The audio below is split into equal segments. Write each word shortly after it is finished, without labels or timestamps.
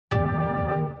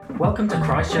Welcome to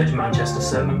Christchurch Manchester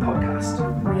Sermon Podcast.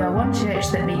 We are one church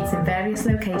that meets in various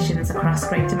locations across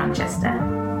Greater Manchester.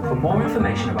 For more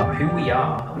information about who we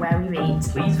are and where we meet,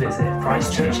 please visit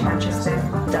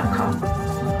christchurchmanchester.com.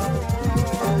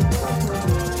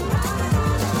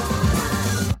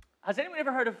 Has anyone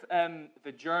ever heard of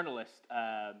the journalist,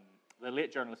 the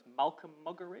late journalist Malcolm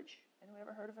Muggeridge? Anyone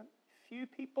ever heard of him? Few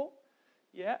people?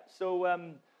 Yeah, so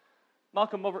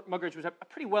Malcolm Muggeridge was a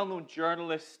pretty well-known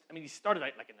journalist. I mean, he started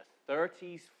out like in the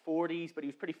 30s, 40s, but he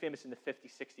was pretty famous in the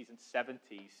 50s, 60s, and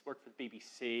 70s. Worked for the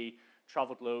BBC,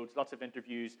 traveled loads, lots of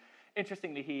interviews.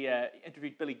 Interestingly, he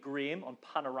interviewed Billy Graham on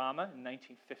Panorama in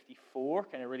 1954,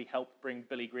 kind of really helped bring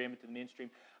Billy Graham into the mainstream.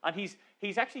 And he's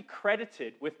actually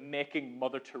credited with making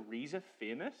Mother Teresa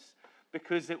famous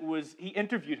because he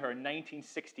interviewed her in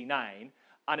 1969,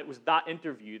 and it was that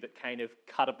interview that kind of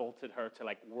catapulted her to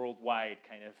like worldwide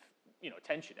kind of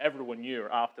attention. Everyone knew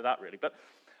her after that, really. But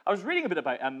I was reading a bit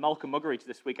about Malcolm Muggeridge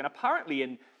this week, and apparently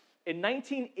in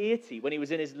 1980, when he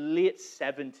was in his late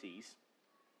 70s,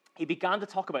 he began to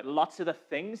talk about lots of the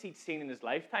things he'd seen in his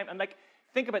lifetime. And like,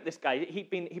 think about this guy. He'd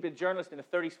been a journalist in the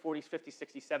 30s, 40s, 50s,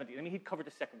 60s, 70s. I mean, he'd covered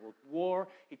the Second World War.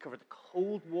 He'd covered the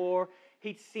Cold War.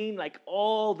 He'd seen like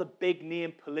all the big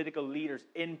name political leaders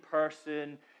in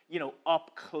person,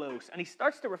 up close. And he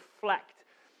starts to reflect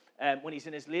when he's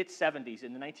in his late 70s,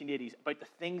 in the 1980s, about the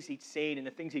things he'd seen and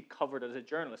the things he'd covered as a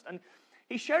journalist. And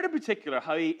he shared in particular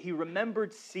how he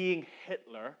remembered seeing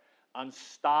Hitler and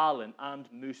Stalin and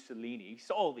Mussolini. He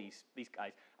saw all these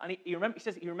guys. And he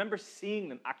says he remembers seeing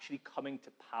them actually coming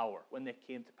to power when they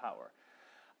came to power.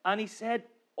 And he said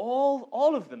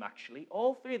all of them actually,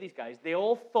 all three of these guys, they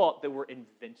all thought they were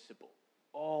invincible.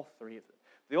 All three of them.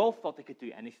 They all thought they could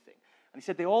do anything. And he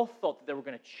said they all thought that they were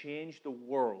going to change the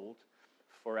world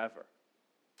forever.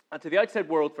 And to the outside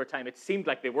world for a time, it seemed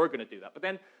like they were going to do that. But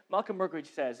then Malcolm Muggeridge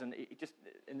says, and he just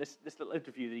in this little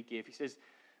interview that he gave, he says,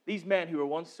 these men who were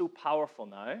once so powerful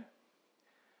now,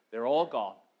 they're all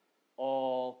gone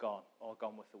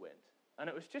with the wind. And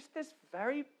it was just this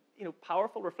very,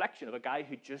 powerful reflection of a guy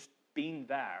who'd just been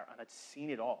there and had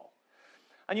seen it all.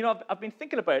 And, I've been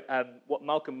thinking about what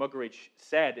Malcolm Muggeridge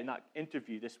said in that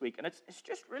interview this week, and it's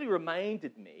just really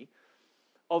reminded me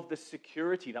of the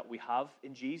security that we have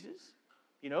in Jesus.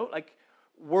 Like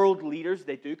world leaders,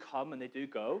 they do come and they do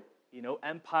go.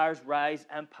 Empires rise,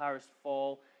 empires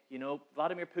fall.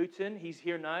 Vladimir Putin, he's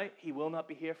here now. He will not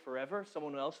be here forever.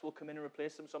 Someone else will come in and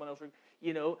replace him. Someone else,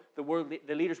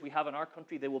 the leaders we have in our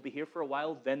country, they will be here for a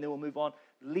while, then they will move on.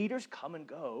 Leaders come and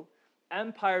go.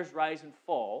 Empires rise and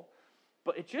fall.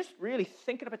 But it just really,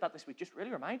 thinking about that this week, just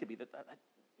really reminded me that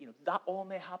all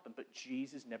may happen, but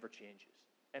Jesus never changes.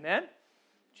 Amen?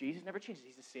 Jesus never changes.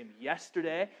 He's the same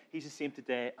yesterday, he's the same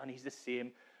today, and he's the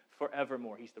same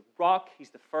forevermore. He's the rock, he's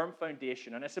the firm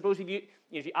foundation. And I suppose if you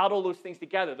add all those things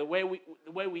together, the way we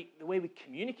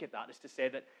communicate that is to say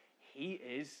that he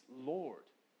is Lord.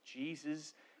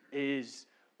 Jesus is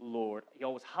Lord. He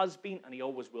always has been and he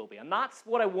always will be. And that's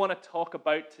what I want to talk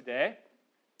about today.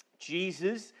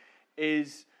 Jesus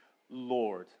is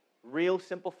Lord. Real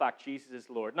simple fact, Jesus is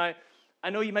Lord. Now, I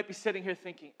know you might be sitting here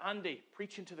thinking, Andy,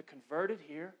 preaching to the converted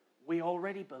here, we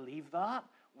already believe that.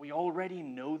 We already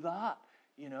know that.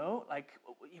 I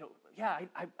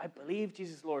believe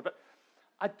Jesus is Lord. But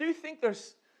I do think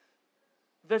there's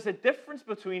a difference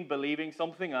between believing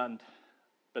something and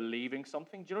believing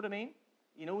something. Do you know what I mean?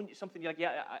 When something you're like,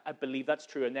 yeah, I believe that's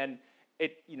true, and then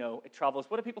it travels.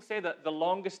 What do people say? That the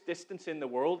longest distance in the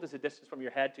world is the distance from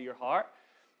your head to your heart.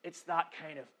 It's that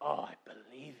kind of, I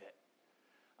believe it.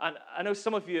 And I know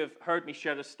some of you have heard me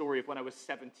share the story of when I was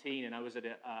 17 and I was at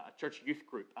a church youth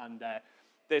group, and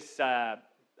this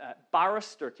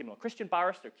barrister came along, Christian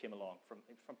barrister came along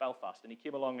from Belfast, and he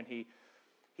came along and he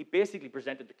basically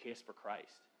presented the case for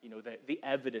Christ, the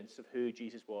evidence of who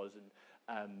Jesus was,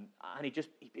 and he just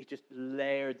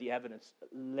layered the evidence,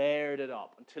 layered it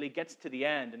up until he gets to the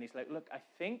end, and he's like, look, I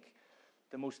think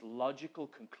the most logical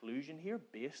conclusion here,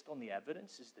 based on the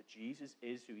evidence, is that Jesus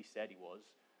is who he said he was.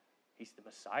 He's the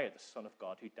Messiah, the Son of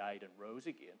God who died and rose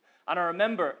again. And I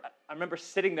remember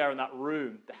sitting there in that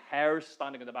room, the hairs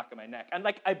standing on the back of my neck. And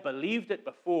I believed it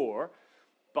before,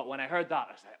 but when I heard that,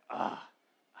 I was like,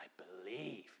 I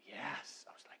believe, yes.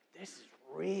 I was like, this is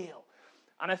real.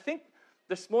 And I think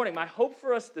this morning, my hope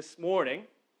for us this morning,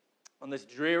 on this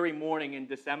dreary morning in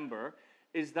December,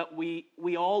 is that we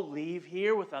all leave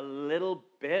here with a little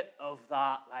bit of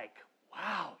that,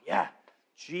 wow, yeah,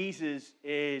 Jesus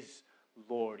is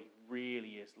Lord. He really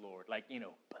is Lord. Believe in it.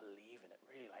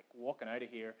 Really, walking out of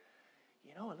here, a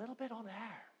little bit on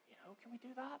air. Can we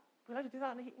do that? Would I like to do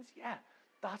that in the heatings? Yeah,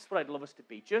 that's what I'd love us to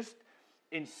be. Just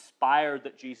inspired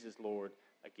that Jesus is Lord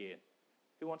again.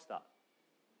 Who wants that?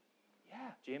 Yeah,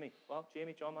 Jamie. Well,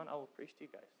 Jamie, John, man, I'll preach to you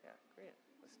guys. Yeah, great.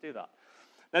 Let's do that.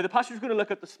 Now, the passage we're going to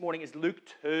look at this morning is Luke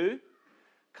 2,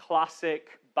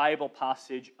 classic Bible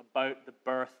passage about the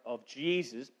birth of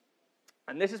Jesus.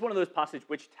 And this is one of those passages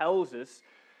which tells us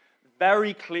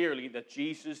very clearly that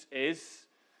Jesus is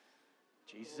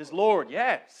Lord.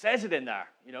 Yeah, says it in there,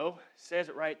 says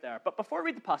it right there. But before I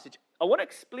read the passage, I want to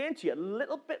explain to you a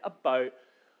little bit about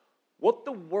what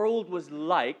the world was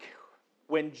like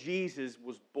when Jesus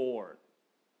was born,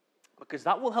 because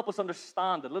that will help us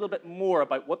understand a little bit more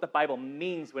about what the Bible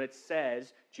means when it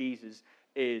says Jesus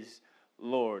is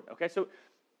Lord. Okay, so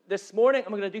this morning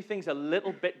I'm going to do things a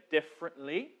little bit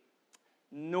differently.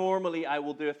 Normally I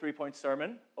will do a 3-point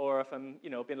sermon, or if I'm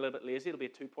being a little bit lazy, it'll be a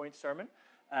 2-point sermon.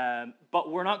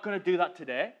 But we're not going to do that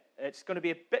today. It's going to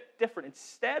be a bit different.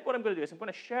 Instead, what I'm going to do is I'm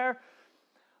going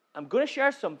to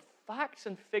share some facts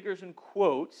and figures and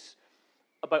quotes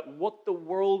about what the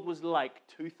world was like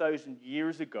 2,000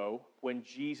 years ago when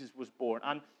Jesus was born.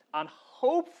 And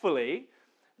hopefully,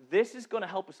 this is going to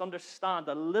help us understand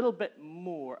a little bit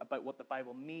more about what the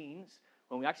Bible means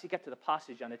when we actually get to the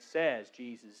passage and it says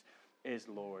Jesus is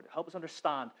Lord. Help us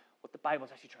understand what the Bible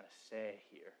is actually trying to say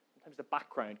here. Sometimes the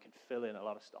background can fill in a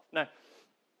lot of stuff. Now,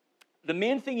 the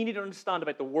main thing you need to understand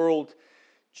about the world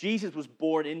Jesus was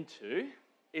born into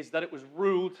is that it was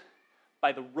ruled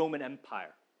by the Roman Empire.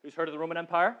 Who's heard of the Roman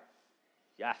Empire?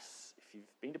 Yes. If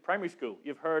you've been to primary school,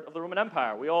 you've heard of the Roman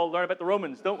Empire. We all learn about the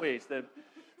Romans, don't we? It's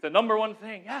the number one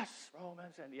thing. Yes,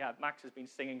 Romans. And yeah, Max has been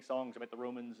singing songs about the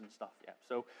Romans and stuff. Yeah.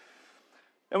 So,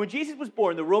 and when Jesus was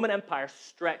born, the Roman Empire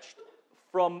stretched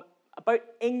from about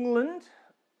England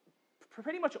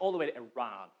pretty much all the way to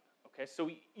Iran. Okay, so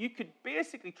you could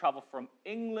basically travel from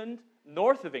England,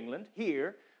 north of England,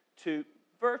 here, to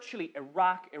virtually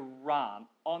Iraq, Iran,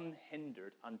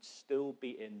 unhindered, and still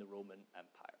be in the Roman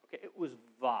Empire. Okay, it was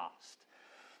vast.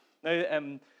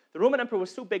 Now, the Roman Empire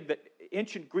was so big that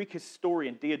ancient Greek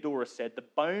historian Diodorus said the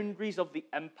boundaries of the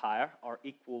empire are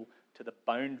equal to the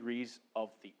boundaries of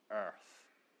the earth.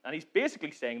 And he's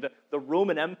basically saying that the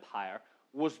Roman Empire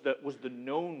was the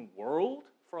known world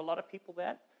for a lot of people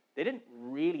then. They didn't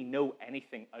really know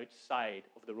anything outside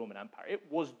of the Roman Empire. It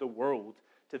was the world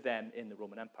to them in the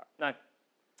Roman Empire. Now,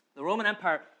 the Roman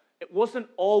Empire, it wasn't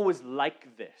always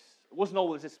like this. It wasn't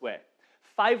always this way.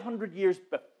 500 years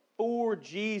before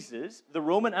Jesus, the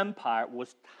Roman Empire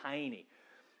was tiny.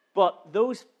 But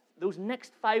those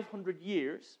next 500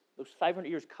 years, those 500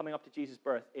 years coming up to Jesus'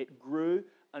 birth, it grew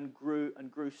and grew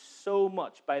and grew so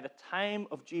much. By the time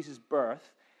of Jesus'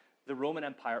 birth, the Roman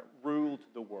Empire ruled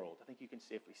the world. I think you can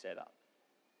safely say that.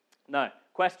 Now,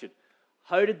 question.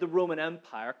 How did the Roman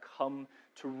Empire come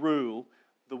to rule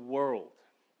the world?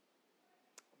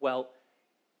 Well,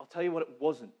 I'll tell you what it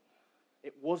wasn't.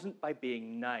 It wasn't by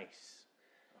being nice,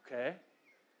 okay?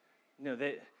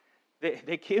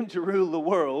 They came to rule the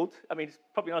world. I mean, it's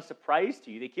probably not a surprise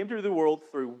to you. They came to rule the world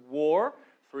through war,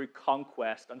 through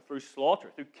conquest, and through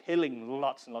slaughter, through killing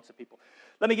lots and lots of people.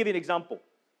 Let me give you an example.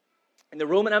 In the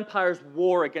Roman Empire's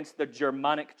war against the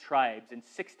Germanic tribes in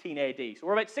 16 AD, so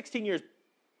we're about 16 years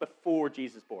before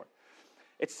Jesus was born,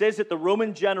 it says that the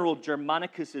Roman general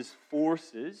Germanicus's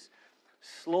forces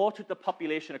slaughtered the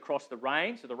population across the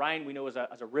Rhine. So the Rhine we know as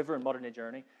a river in modern-day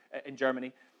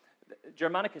Germany.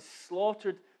 Germanicus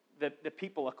slaughtered the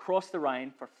people across the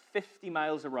Rhine for 50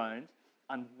 miles around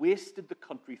and wasted the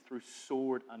country through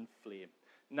sword and flame.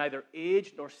 Neither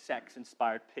age nor sex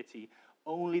inspired pity.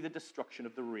 Only the destruction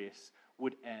of the race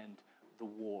would end the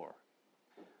war.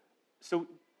 So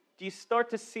do you start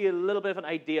to see a little bit of an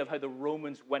idea of how the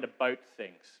Romans went about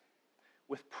things?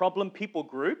 With problem people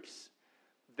groups,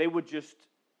 they would just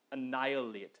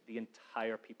annihilate the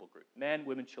entire people group. Men,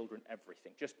 women, children,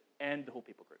 everything. Just end the whole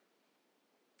people group.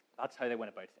 That's how they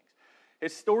went about things.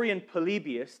 Historian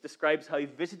Polybius describes how he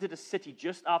visited a city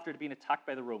just after it had been attacked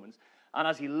by the Romans, and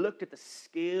as he looked at the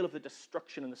scale of the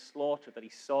destruction and the slaughter that he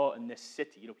saw in this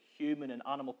city, human and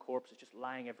animal corpses just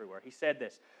lying everywhere, he said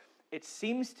this, "It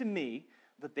seems to me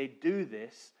that they do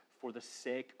this for the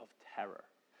sake of terror."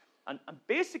 And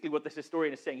basically what this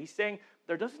historian is saying, he's saying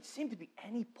there doesn't seem to be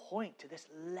any point to this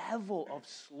level of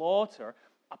slaughter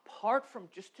apart from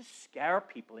just to scare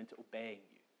people into obeying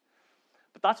you.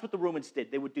 But that's what the Romans did.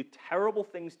 They would do terrible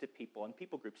things to people and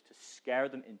people groups to scare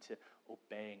them into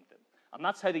obeying them. And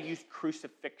that's how they used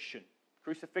crucifixion.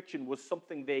 Crucifixion was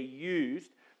something they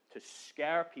used to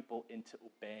scare people into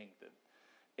obeying them.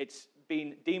 It's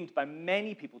been deemed by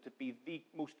many people to be the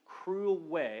most cruel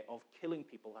way of killing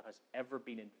people that has ever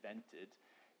been invented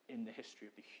in the history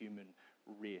of the human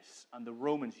race. And the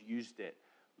Romans used it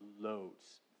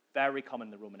loads. Very common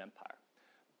in the Roman Empire.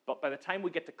 But But by the time we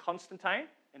get to Constantine,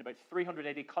 in about 300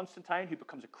 AD, Constantine, who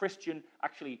becomes a Christian,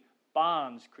 actually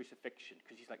bans crucifixion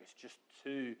because he's like, it's just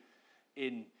too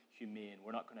inhumane.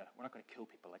 We're not gonna kill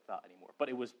people like that anymore. But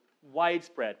it was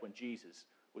widespread when Jesus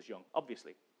was young,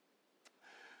 obviously.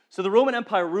 So the Roman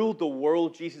Empire ruled the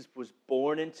world Jesus was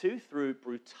born into through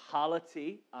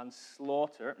brutality and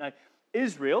slaughter. Now,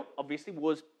 Israel, obviously,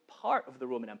 was part of the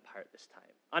Roman Empire at this time.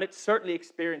 And it certainly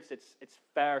experienced its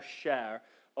fair share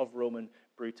of Roman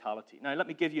brutality. Now, let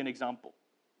me give you an example.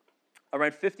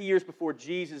 Around 50 years before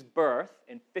Jesus' birth,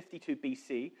 in 52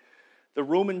 BC, the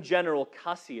Roman general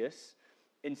Cassius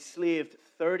enslaved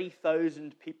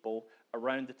 30,000 people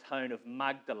around the town of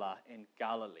Magdala in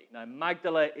Galilee. Now,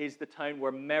 Magdala is the town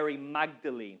where Mary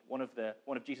Magdalene, one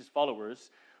of Jesus'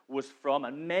 followers, was from,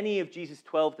 and many of Jesus'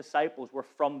 12 disciples were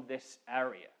from this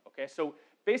area. Okay, so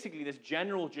basically, this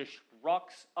general just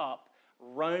rocks up,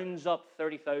 rounds up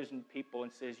 30,000 people,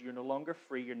 and says, "You're no longer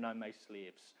free. You're now my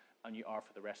slaves, and you are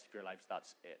for the rest of your lives."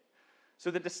 That's it. So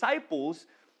the disciples,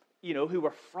 who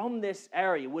were from this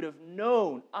area, would have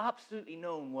absolutely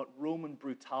known what Roman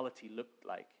brutality looked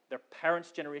like. Their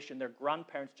parents' generation, their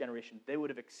grandparents' generation, they would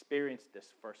have experienced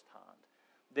this firsthand.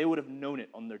 They would have known it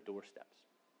on their doorsteps.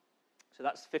 So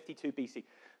that's 52 BC.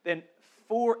 Then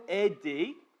 4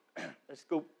 AD,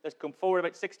 let's come forward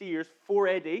about 60 years, 4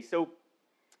 AD. So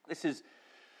this is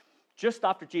just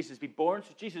after Jesus has been born.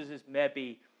 So Jesus is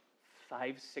maybe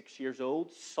 5, 6 years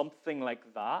old, something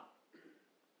like that.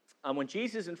 And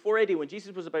in 4 AD, when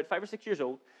Jesus was about 5 or 6 years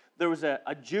old, there was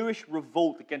a Jewish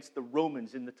revolt against the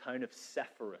Romans in the town of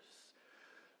Sepphoris.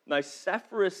 Now,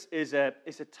 Sepphoris is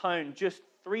a town just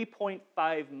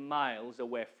 3.5 miles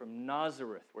away from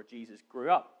Nazareth, where Jesus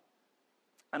grew up.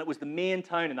 And it was the main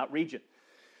town in that region.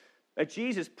 Now,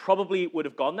 Jesus probably would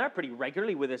have gone there pretty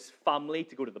regularly with his family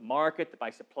to go to the market, to buy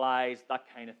supplies, that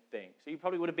kind of thing. So he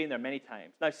probably would have been there many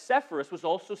times. Now, Sepphoris was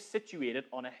also situated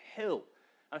on a hill.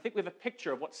 I think we have a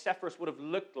picture of what Sepphoris would have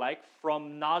looked like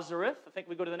from Nazareth. I think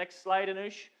we go to the next slide,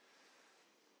 Anush.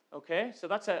 Okay, so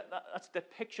that's a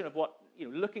depiction of what,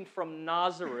 looking from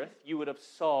Nazareth, you would have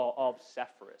saw of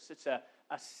Sepphoris. It's a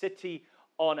city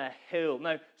on a hill.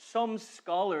 Now, some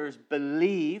scholars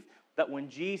believe that when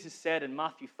Jesus said in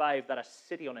Matthew 5 that a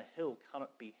city on a hill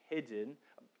cannot be hidden,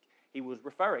 he was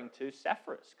referring to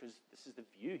Sepphoris, because this is the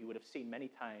view he would have seen many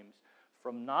times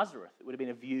from Nazareth. It would have been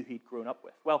a view he'd grown up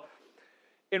with. Well,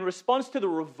 in response to the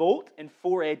revolt in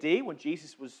 4 AD, when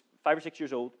Jesus was 5 or 6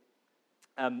 years old,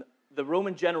 the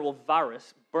Roman general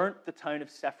Varus burnt the town of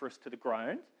Sepphoris to the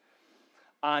ground,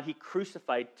 and he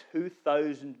crucified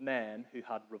 2,000 men who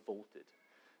had revolted.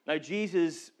 Now,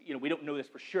 Jesus, we don't know this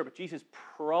for sure, but Jesus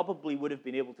probably would have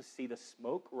been able to see the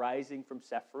smoke rising from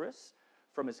Sepphoris,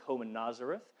 from his home in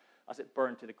Nazareth, as it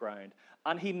burned to the ground.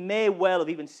 And he may well have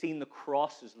even seen the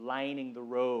crosses lining the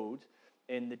road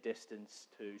in the distance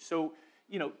too. So,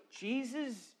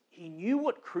 Jesus, he knew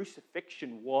what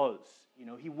crucifixion was.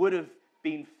 He would have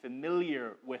been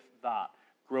familiar with that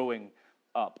growing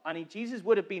up. And Jesus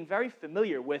would have been very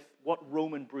familiar with what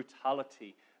Roman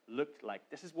brutality looked like.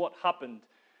 This is what happened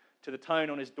to the town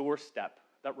on his doorstep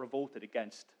that revolted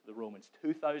against the Romans.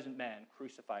 2,000 men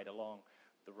crucified along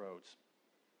the roads.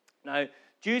 Now,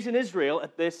 Jews in Israel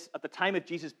at the time of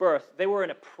Jesus' birth, they were an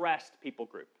oppressed people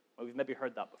group. Well, we've maybe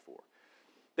heard that before.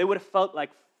 They would have felt like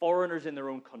foreigners in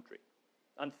their own country.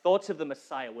 And thoughts of the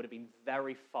Messiah would have been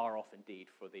very far off indeed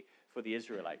for the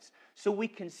Israelites. So we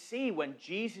can see when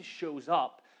Jesus shows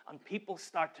up and people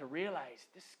start to realize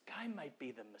this guy might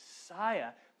be the Messiah,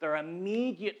 their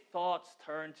immediate thoughts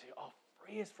turn to,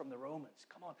 free us from the Romans.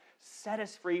 Come on, set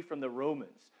us free from the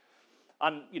Romans.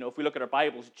 And, if we look at our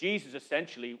Bibles, Jesus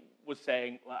essentially was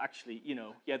saying, well, actually,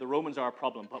 the Romans are a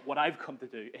problem, but what I've come to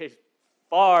do is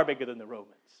far bigger than the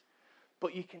Romans.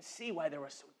 But you can see why they were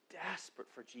so desperate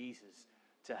for Jesus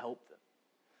to help them.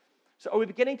 So are we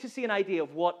beginning to see an idea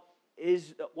of what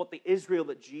the Israel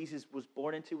that Jesus was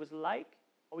born into was like?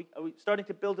 Are we starting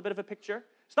to build a bit of a picture?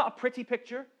 It's not a pretty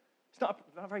picture. It's not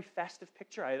a very festive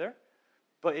picture either.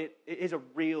 But it is a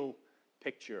real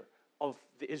picture of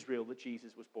the Israel that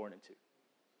Jesus was born into.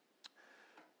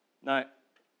 Now,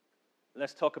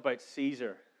 let's talk about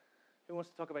Caesar. Who wants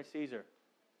to talk about Caesar?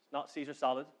 It's not Caesar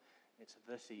salad. It's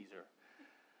the Caesar.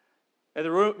 Now,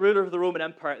 the ruler of the Roman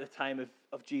Empire at the time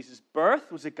of Jesus'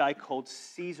 birth was a guy called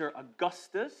Caesar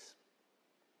Augustus.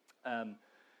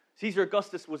 Caesar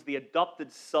Augustus was the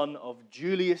adopted son of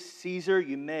Julius Caesar.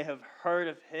 You may have heard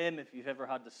of him if you've ever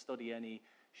had to study any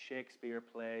Shakespeare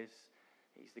plays.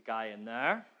 He's the guy in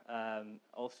there.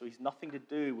 Also, he's nothing to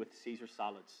do with Caesar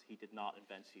salads. He did not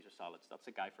invent Caesar salads. That's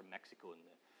a guy from Mexico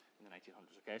in the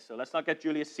 1900s. Okay, so let's not get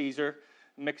Julius Caesar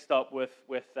mixed up with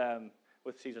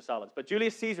with Caesar salads. But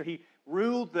Julius Caesar, he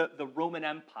ruled the Roman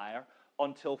Empire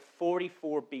until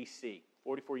 44 BC,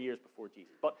 44 years before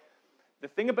Jesus. But the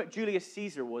thing about Julius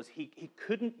Caesar was he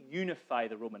couldn't unify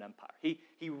the Roman Empire.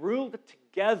 He ruled it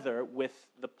together with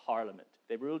the parliament.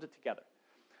 They ruled it together.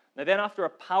 Now then, after a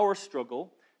power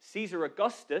struggle, Caesar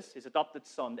Augustus, his adopted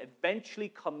son, eventually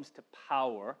comes to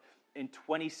power in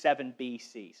 27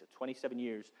 BC, so 27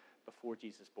 years before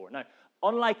Jesus was born. Now,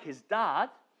 unlike his dad,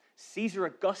 Caesar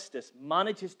Augustus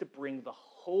manages to bring the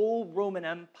whole Roman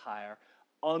Empire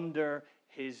under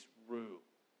his rule.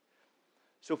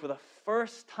 So for the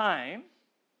first time,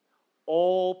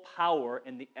 all power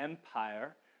in the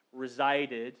empire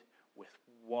resided with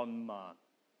one man.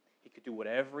 He could do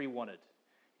whatever he wanted.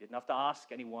 He didn't have to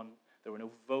ask anyone. There were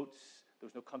no votes. There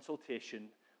was no consultation.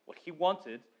 What he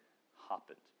wanted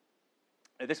happened.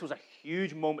 Now, this was a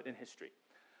huge moment in history.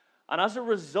 And as a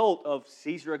result of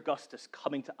Caesar Augustus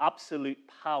coming to absolute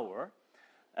power,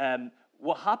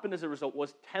 what happened as a result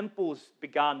was temples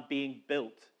began being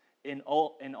built in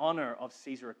honor of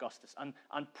Caesar Augustus,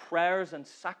 and prayers and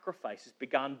sacrifices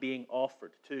began being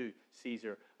offered to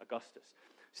Caesar Augustus.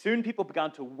 Soon people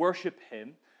began to worship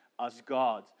him as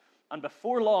God. And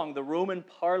before long, the Roman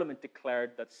Parliament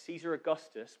declared that Caesar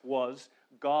Augustus was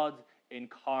God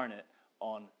incarnate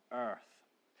on earth.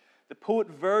 The poet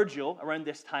Virgil, around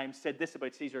this time, said this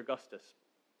about Caesar Augustus.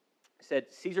 He said,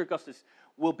 Caesar Augustus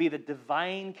will be the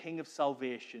divine king of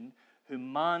salvation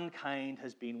whom mankind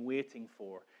has been waiting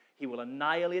for. He will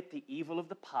annihilate the evil of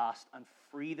the past and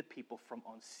free the people from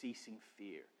unceasing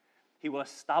fear. He will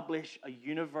establish a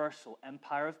universal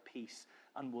empire of peace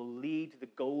and will lead the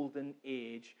golden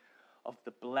age of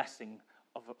the blessing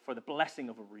of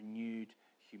a renewed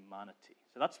humanity.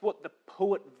 So that's what the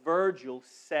poet Virgil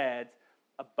said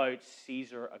about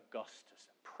Caesar Augustus.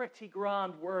 Pretty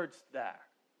grand words there.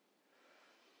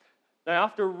 Now,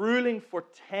 after ruling for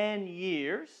 10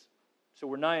 years, so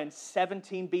we're now in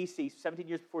 17 BC, 17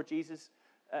 years before Jesus,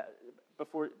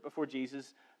 before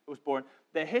Jesus was born,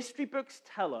 the history books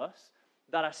tell us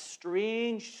that a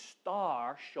strange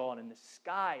star shone in the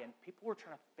sky, and people were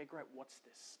trying to figure out what's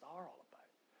this star all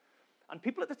about. And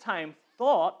people at the time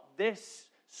thought this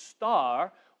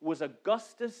star was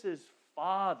Augustus's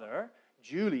father,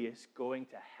 Julius, going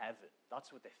to heaven.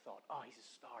 That's what they thought. Oh, he's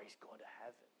a star, he's going to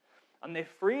heaven. And the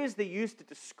phrase they used to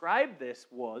describe this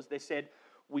was, they said,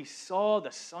 we saw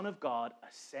the Son of God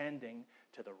ascending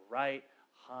to the right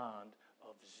hand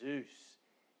of Zeus.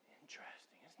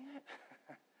 Interesting, isn't it?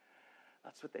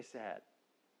 That's what they said.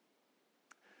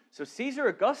 So Caesar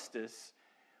Augustus,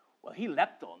 well, he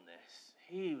leapt on this.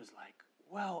 He was like,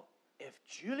 well, if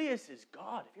Julius is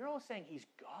God, if you're all saying he's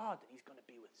God and he's going to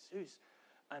be with Zeus,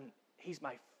 and he's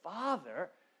my father,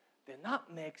 then that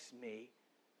makes me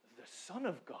the Son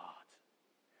of God.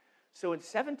 So in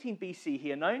 17 BC,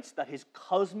 he announced that his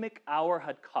cosmic hour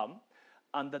had come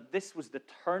and that this was the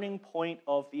turning point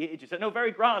of the ages. I know,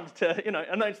 very grand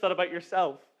to announce that about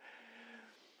yourself.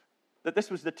 That this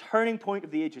was the turning point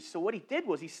of the ages. So what he did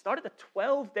was he started a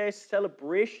 12-day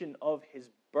celebration of his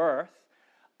birth,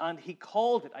 and he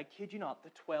called it, I kid you not,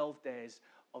 the 12 days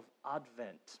of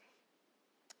Advent.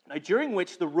 Now, during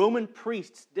which the Roman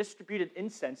priests distributed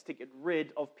incense to get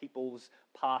rid of people's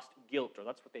past guilt, or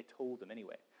that's what they told them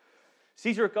anyway.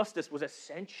 Caesar Augustus was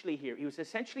essentially here. He was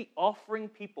essentially offering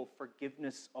people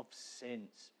forgiveness of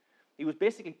sins. He was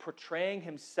basically portraying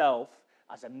hymself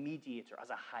as a mediator, as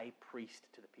a high priest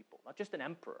to the people, not just an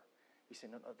emperor. He's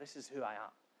saying, no, this is who I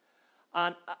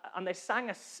am. And they sang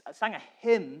a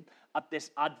hymn at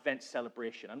this Advent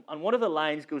celebration. And one of the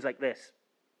lines goes like this.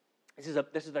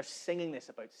 They're singing this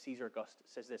about Caesar Augustus.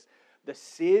 It says this, the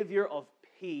Savior of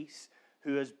peace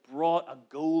who has brought a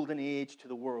golden age to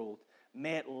the world,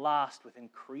 may it last with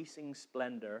increasing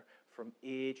splendor from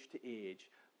age to age,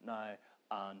 now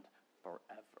and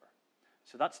forever.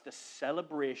 So that's the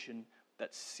celebration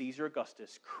that Caesar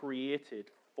Augustus created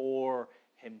for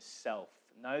himself,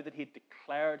 now that he'd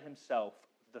declared himself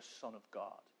the Son of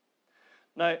God.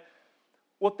 Now,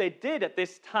 what they did at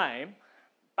this time,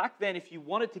 back then, if you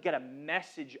wanted to get a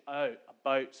message out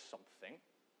about something,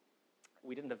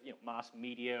 we didn't have mass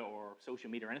media or social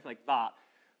media or anything like that.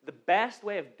 The best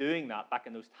way of doing that back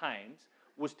in those times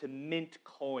was to mint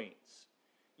coins.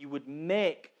 You would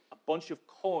make a bunch of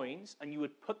coins, and you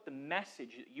would put the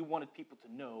message that you wanted people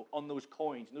to know on those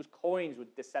coins, and those coins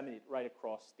would disseminate right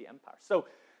across the empire. So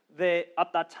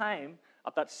at that time,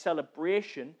 at that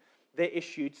celebration, they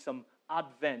issued some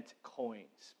Advent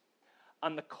coins.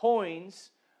 And the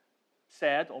coins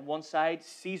said on one side,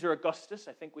 Caesar Augustus.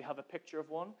 I think we have a picture of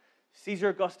one. Caesar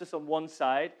Augustus on one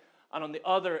side, and on the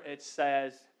other it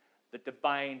says, the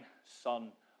divine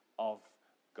Son of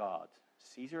God.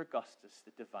 Caesar Augustus,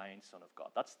 the divine Son of God.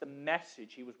 That's the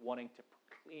message he was wanting to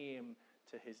proclaim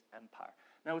to his empire.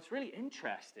 Now, it's really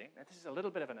interesting, and this is a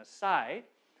little bit of an aside.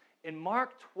 In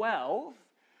Mark 12,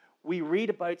 we read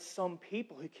about some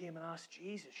people who came and asked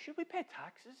Jesus, should we pay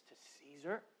taxes to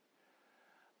Caesar?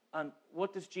 And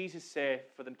what does Jesus say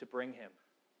for them to bring him?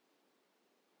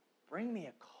 Bring me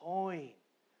a coin.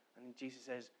 And Jesus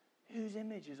says, whose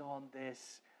image is on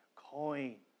this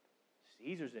coin?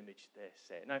 Caesar's image, they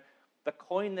say. Now, the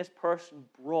coin this person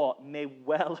brought may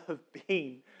well have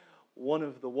been one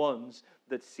of the ones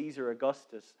that Caesar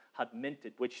Augustus had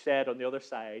minted, which said on the other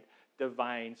side,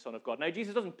 divine Son of God. Now,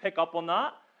 Jesus doesn't pick up on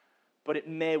that, but it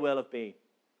may well have been.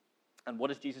 And what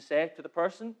does Jesus say to the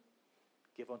person?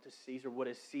 Give unto Caesar what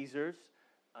is Caesar's,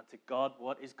 and to God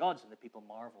what is God's. And the people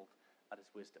marveled at his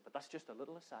wisdom. But that's just a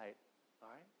little aside, all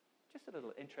right? Just a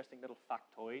little interesting little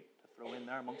factoid to throw in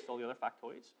there amongst all the other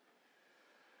factoids.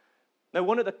 Now,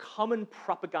 one of the common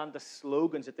propaganda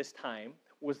slogans at this time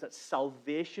was that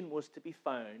salvation was to be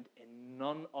found in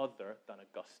none other than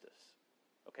Augustus.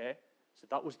 Okay? So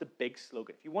that was the big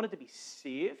slogan. If you wanted to be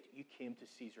saved, you came to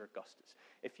Caesar Augustus.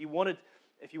 If you wanted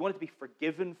to be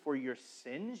forgiven for your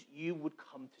sins, you would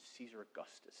come to Caesar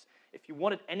Augustus. If you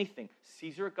wanted anything,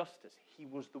 Caesar Augustus, he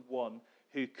was the one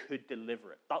who could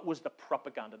deliver it. That was the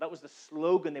propaganda. That was the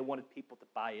slogan they wanted people to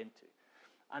buy into.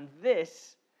 And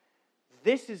this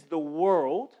is the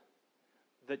world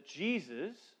that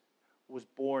Jesus was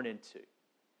born into.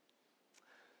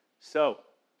 So,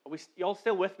 you all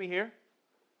still with me here?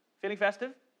 Feeling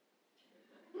festive?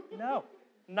 No,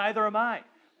 neither am I.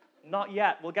 Not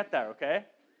yet. We'll get there, okay?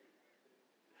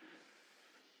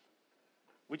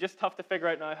 We just have to figure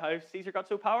out now how Caesar got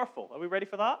so powerful. Are we ready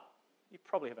for that? You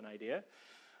probably have an idea.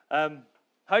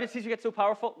 How did Caesar get so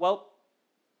powerful? Well,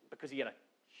 because he had a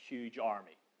huge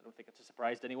army. I don't think it's a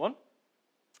surprise to anyone.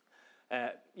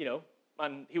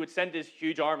 And he would send his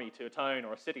huge army to a town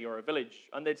or a city or a village,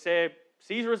 and they'd say,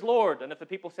 Caesar is Lord. And if the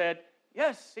people said,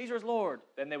 yes, Caesar is Lord,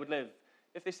 then they would live.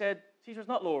 If they said, Caesar is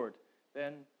not Lord,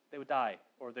 then they would die,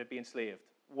 or they'd be enslaved.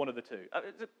 One of the two.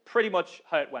 It's pretty much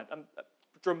how it went. I'm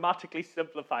dramatically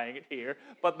simplifying it here,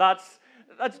 but that's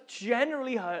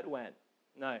generally how it went.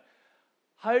 Now,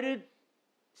 how did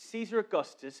Caesar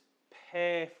Augustus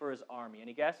pay for his army?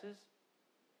 Any guesses?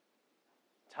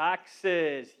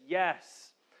 Taxes,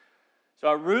 yes. So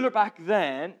a ruler back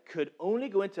then could only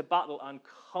go into battle and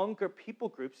conquer people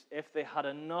groups if they had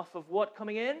enough of what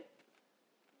coming in?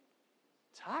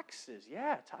 Taxes,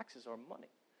 yeah, taxes are money.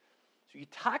 So you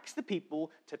tax the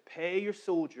people to pay your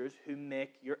soldiers who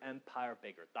make your empire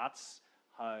bigger. That's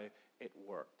how it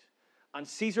worked. And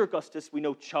Caesar Augustus, we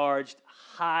know, charged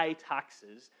high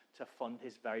taxes to fund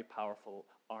his very powerful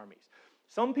armies.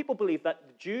 Some people believe that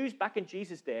the Jews back in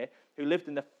Jesus' day, who lived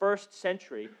in the 1st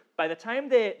century, by the time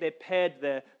they paid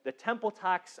the temple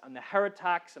tax and the Herod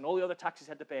tax and all the other taxes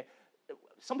they had to pay,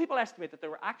 some people estimate that they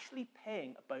were actually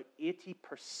paying about 80%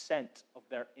 of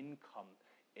their income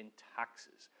in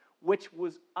taxes, which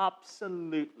was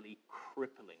absolutely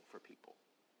crippling for people.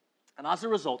 And as a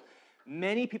result,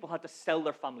 many people had to sell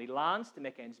their family lands to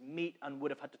make ends meet and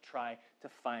would have had to try to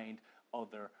find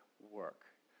other work.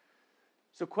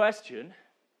 So question,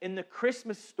 in the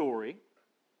Christmas story,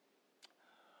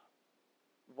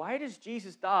 why does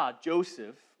Jesus' dad,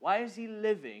 Joseph, why is he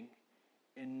living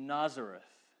in Nazareth?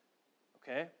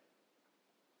 Okay?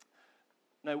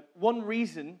 Now, one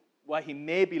reason why he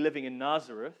may be living in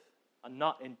Nazareth and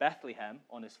not in Bethlehem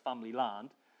on his family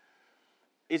land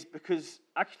is because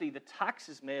actually the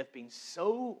taxes may have been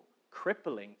so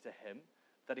crippling to him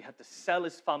that he had to sell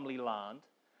his family land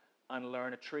and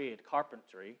learn a trade,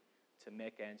 carpentry, to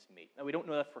make ends meet. Now, we don't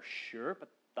know that for sure, but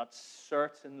that's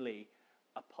certainly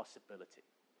a possibility.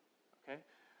 Okay?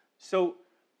 So,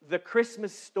 the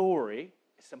Christmas story,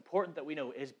 it's important that we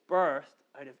know, is birthed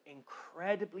out of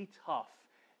incredibly tough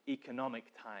economic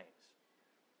times.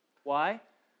 Why?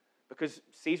 Because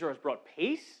Caesar has brought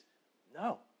peace?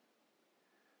 No.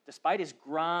 Despite his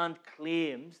grand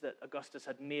claims that Augustus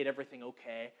had made everything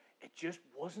okay, it just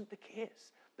wasn't the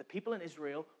case. The people in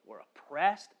Israel were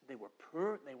oppressed, they were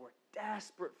poor, they were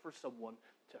desperate for someone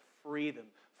to free them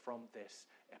from this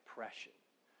oppression.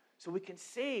 So we can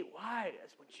see why,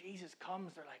 as when Jesus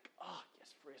comes, they're like, oh,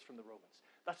 yes, free us from the Romans.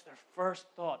 That's their first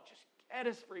thought, just get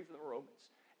us free from the Romans.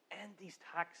 End these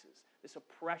taxes, this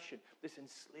oppression, this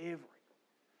enslavery.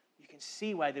 You can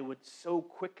see why they would so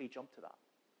quickly jump to that.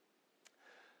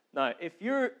 Now, if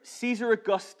you're Caesar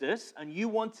Augustus and you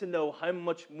want to know how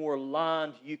much more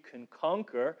land you can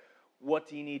conquer, what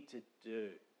do you need to do?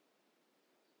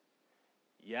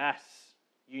 Yes,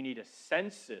 you need a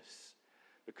census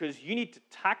because you need to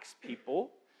tax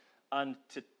people And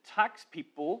to tax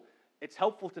people, it's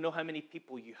helpful to know how many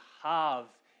people you have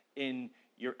in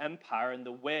your empire. And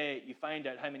the way you find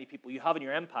out how many people you have in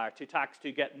your empire to tax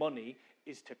to get money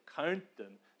is to count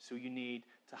them. So you need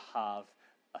to have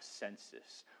a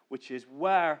census, which is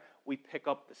where we pick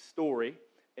up the story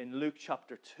in Luke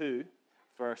chapter 2,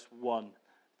 verse 1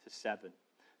 to 7. It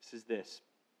says this: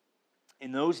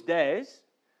 In those days,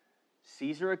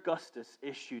 Caesar Augustus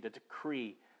issued a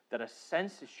decree that a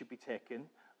census should be taken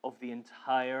of the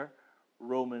entire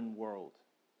Roman world.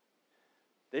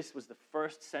 This was the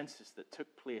first census that took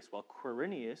place while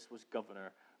Quirinius was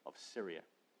governor of Syria.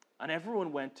 And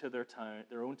everyone went to their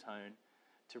own town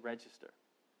to register.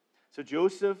 So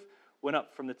Joseph went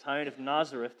up from the town of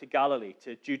Nazareth to Galilee,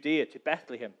 to Judea, to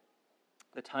Bethlehem,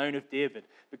 the town of David,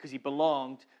 because he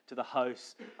belonged to the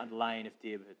house and line of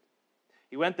David.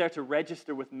 He went there to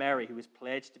register with Mary, who was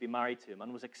pledged to be married to him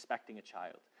and was expecting a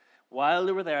child. While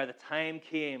they were there, the time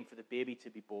came for the baby to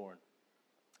be born,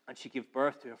 and she gave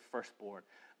birth to her firstborn,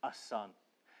 a son.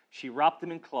 She wrapped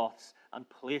him in cloths and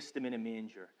placed him in a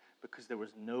manger because there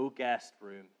was no guest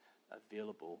room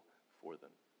available for them.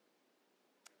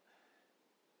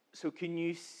 So can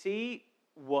you see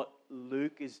what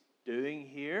Luke is doing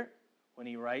here when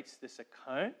he writes this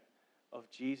account of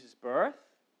Jesus' birth?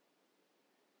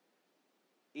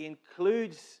 He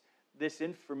includes this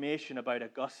information about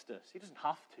Augustus. He doesn't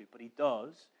have to, but he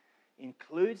does. He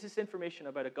includes this information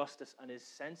about Augustus and his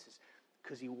census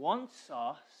because he wants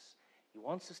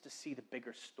us to see the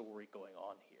bigger story going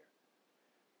on here.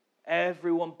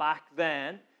 Everyone back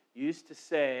then used to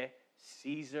say,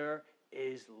 Caesar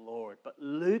is Lord. But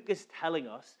Luke is telling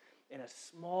us, in a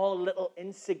small, little,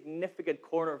 insignificant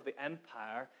corner of the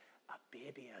empire, a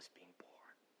baby has been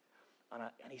born.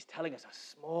 And he's telling us a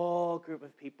small group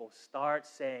of people start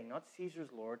saying, not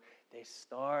Caesar's Lord, they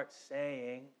start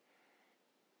saying,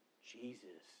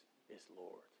 Jesus is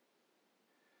Lord.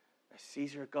 Now,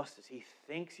 Caesar Augustus, he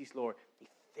thinks he's Lord. He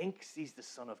thinks he's the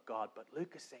Son of God. But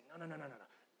Luke is saying, no.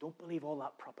 Don't believe all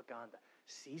that propaganda.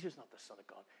 Caesar's not the Son of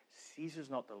God. Caesar's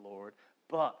not the Lord.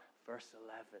 But, verse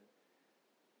 11,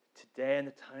 today in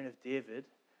the town of David,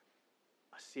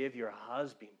 a Savior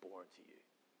has been born to you.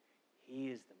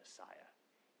 He is the Messiah.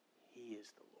 He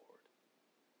is the Lord.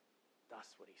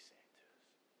 That's what he's saying to us.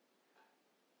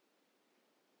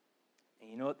 And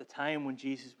you know, at the time when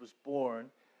Jesus was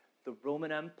born, the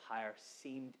Roman Empire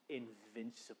seemed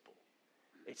invincible.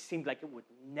 It seemed like it would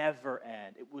never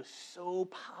end. It was so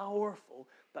powerful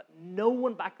that no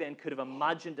one back then could have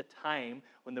imagined a time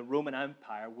when the Roman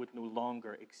Empire would no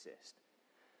longer exist.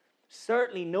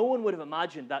 Certainly, no one would have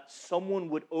imagined that someone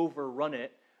would overrun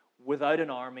it without an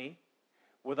army,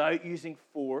 without using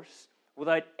force,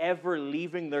 without ever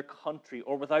leaving their country,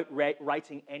 or without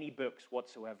writing any books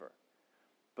whatsoever.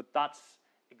 But that's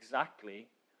exactly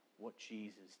what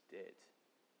Jesus did.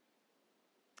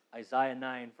 Isaiah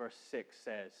 9 verse 6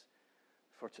 says,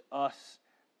 For to us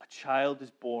a child is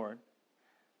born,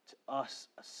 to us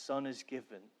a son is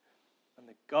given, and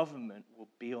the government will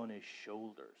be on his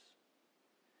shoulders.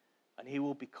 And he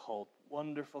will be called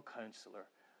Wonderful Counselor,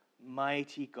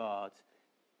 Mighty God,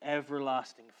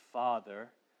 Everlasting Father,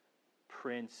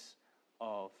 Prince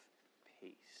of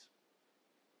Peace.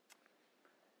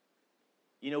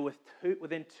 You know,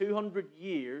 within 200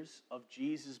 years of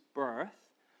Jesus' birth,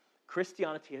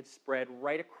 Christianity had spread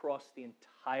right across the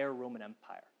entire Roman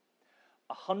Empire.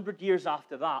 100 years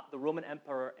after that, the Roman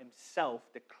Emperor himself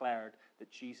declared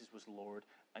that Jesus was Lord,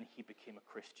 and he became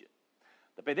a Christian.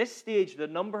 But by this stage, the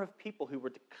number of people who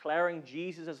were declaring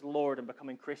Jesus as Lord and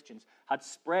becoming Christians had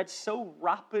spread so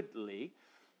rapidly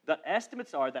that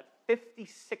estimates are that 56%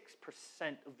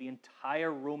 of the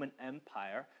entire Roman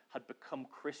Empire had become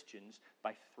Christians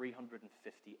by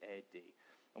 350 AD.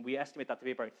 And we estimate that to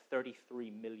be about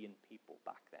 33 million people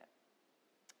back then.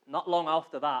 Not long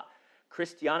after that,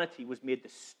 Christianity was made the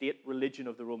state religion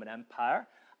of the Roman Empire.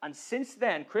 And since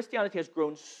then, Christianity has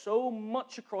grown so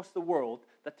much across the world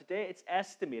that today it's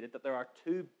estimated that there are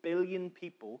 2 billion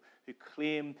people who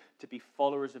claim to be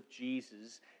followers of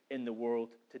Jesus in the world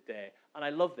today. And I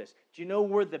love this. Do you know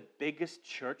where the biggest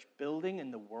church building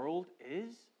in the world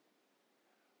is?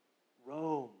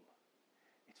 Rome.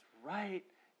 It's right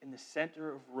in the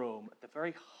center of Rome, at the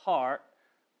very heart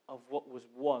of what was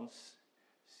once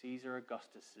Caesar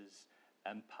Augustus's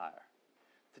empire.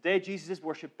 Today, Jesus is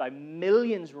worshipped by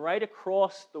millions right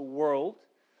across the world,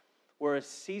 whereas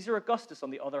Caesar Augustus, on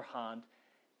the other hand,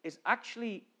 is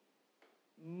actually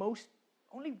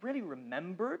only really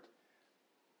remembered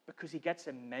because he gets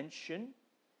a mention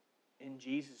in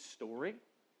Jesus' story.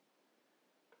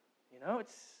 You know,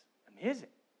 it's amazing.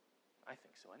 I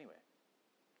think so anyway.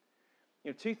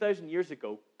 2,000 years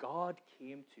ago, God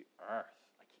came to earth.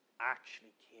 Like, he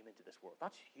actually came into this world.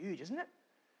 That's huge, isn't it?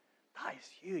 That is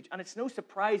huge. And it's no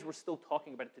surprise we're still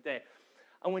talking about it today.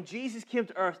 And when Jesus came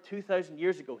to earth 2,000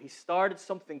 years ago, he started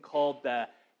something called the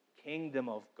kingdom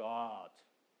of God.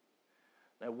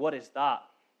 Now, what is that?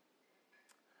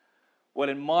 Well,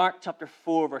 in Mark chapter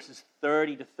 4, verses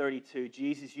 30 to 32,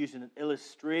 Jesus using an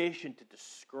illustration to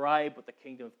describe what the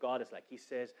kingdom of God is like. He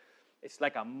says, it's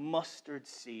like a mustard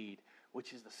seed,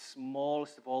 which is the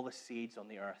smallest of all the seeds on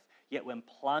the earth. Yet when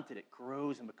planted, it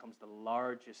grows and becomes the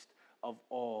largest of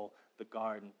all the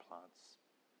garden plants.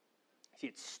 See,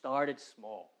 it started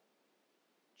small.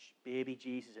 Baby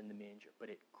Jesus in the manger, but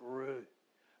it grew.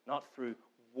 Not through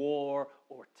war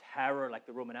or terror like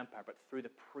the Roman Empire, but through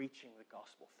the preaching of the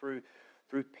gospel, through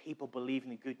people believing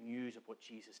the good news of what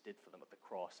Jesus did for them at the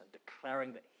cross and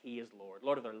declaring that he is Lord.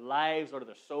 Lord of their lives, Lord of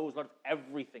their souls, Lord of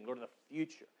everything, Lord of the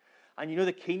future. And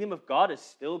the kingdom of God is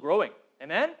still growing.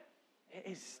 Amen? It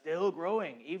is still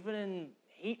growing. Even in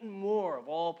Heaton Moor, of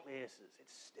all places,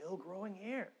 it's still growing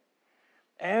here.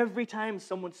 Every time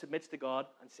someone submits to God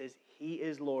and says he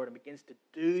is Lord and begins to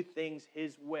do things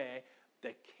his way,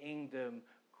 the kingdom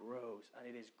grows. And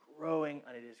it is growing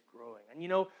and it is growing.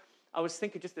 And I was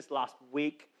thinking just this last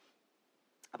week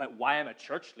about why I'm a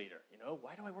church leader.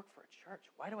 Why do I work for a church?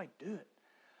 Why do I do it?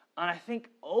 And I think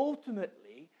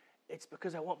ultimately it's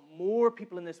because I want more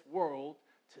people in this world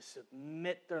to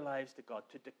submit their lives to God,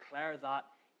 to declare that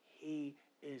he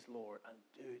is Lord and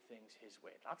do things his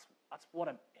way. That's what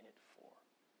I'm in it for.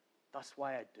 That's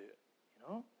why I do it,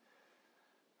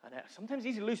 And sometimes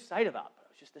it's easy to lose sight of that, but it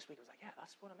was just this week, I was like, yeah,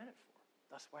 that's what I'm in it for.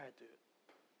 That's why I do it.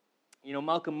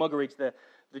 Malcolm Muggeridge, the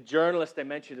journalist I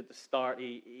mentioned at the start,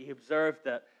 he observed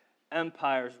that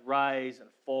empires rise and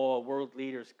fall, world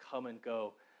leaders come and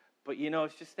go. But, I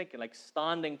was just thinking, like,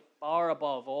 standing far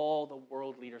above all the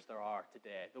world leaders there are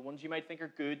today, the ones you might think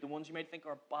are good, the ones you might think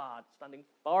are bad, standing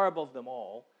far above them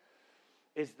all,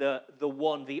 is the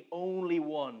only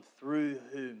one through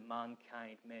whom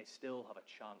mankind may still have a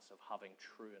chance of having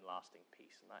true and lasting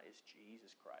peace, and that is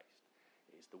Jesus Christ.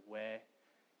 He is the way,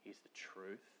 he is the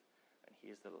truth, and he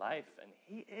is the life, and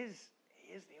he is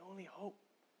the only hope.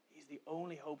 He's the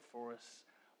only hope for us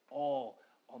all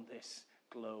on this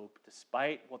globe,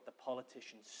 despite what the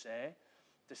politicians say,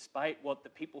 despite what the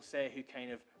people say who kind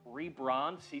of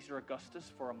rebrand Caesar Augustus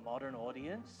for a modern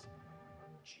audience.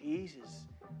 Jesus is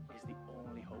the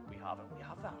only hope we have, and we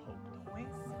have that hope, don't we? We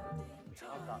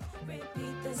have that hope.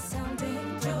 Repeat the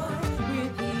sounding joy.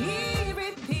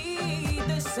 Repeat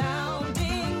the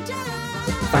sounding joy.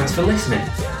 Thanks for listening.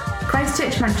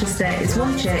 Christchurch Manchester is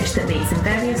one church that meets in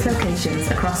various locations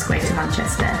across Greater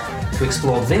Manchester. To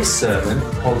explore this sermon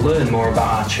or learn more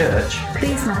about our church,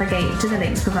 Please navigate to the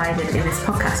links provided in this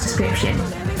podcast description.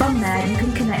 From there, you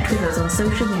can connect with us on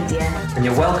social media and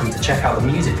you're welcome to check out the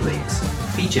music leads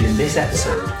featured in this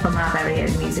episode. from our very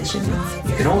own musicians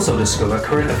You can also discover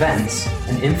current events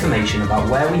and information about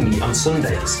where we meet on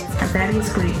Sundays. and various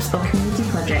groups or community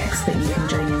projects that you can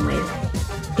join in with.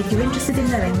 If you're interested in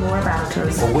knowing more about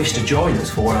us, Or wish to join us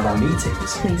for one of our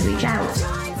meetings, please reach out.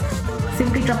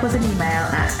 Simply drop us an email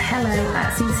at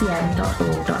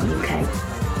hello@ccm.org.uk.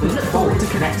 We look forward to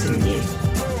connecting with you.